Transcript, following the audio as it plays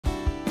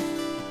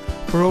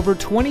For over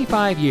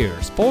 25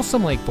 years,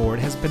 Folsom Lake Ford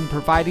has been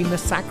providing the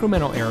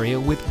Sacramento area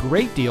with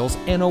great deals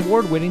and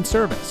award-winning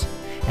service.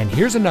 And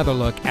here's another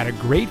look at a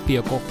great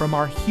vehicle from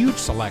our huge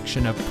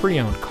selection of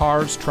pre-owned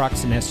cars,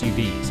 trucks, and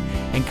SUVs,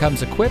 and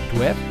comes equipped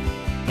with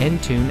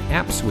Entune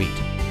app suite,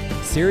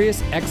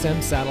 Sirius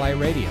XM satellite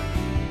radio,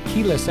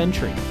 keyless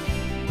entry,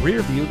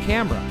 rear view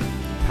camera,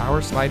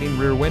 power sliding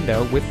rear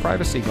window with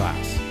privacy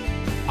glass,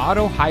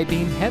 auto high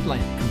beam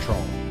headlamp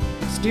control,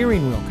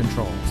 steering wheel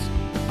controls,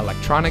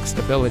 electronic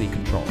stability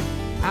control,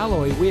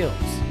 alloy wheels,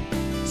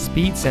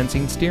 speed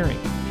sensing steering,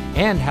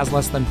 and has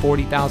less than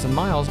 40,000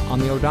 miles on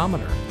the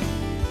odometer.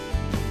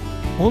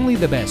 Only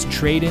the best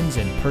trade-ins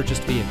and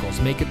purchased vehicles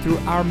make it through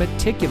our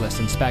meticulous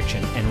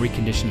inspection and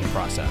reconditioning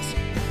process.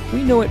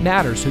 We know it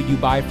matters who you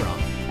buy from,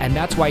 and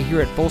that's why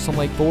here at Folsom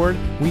Lake Ford,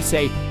 we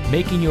say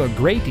making you a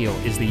great deal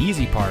is the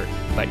easy part,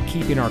 but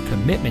keeping our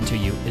commitment to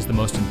you is the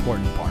most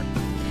important part.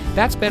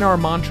 That's been our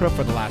mantra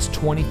for the last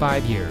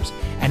 25 years,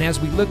 and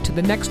as we look to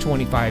the next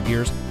 25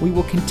 years, we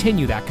will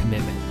continue that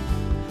commitment.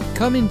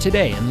 Come in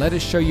today and let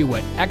us show you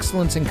what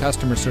excellence in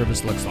customer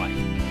service looks like.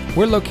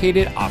 We're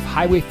located off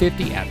Highway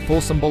 50 at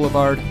Folsom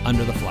Boulevard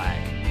under the flag.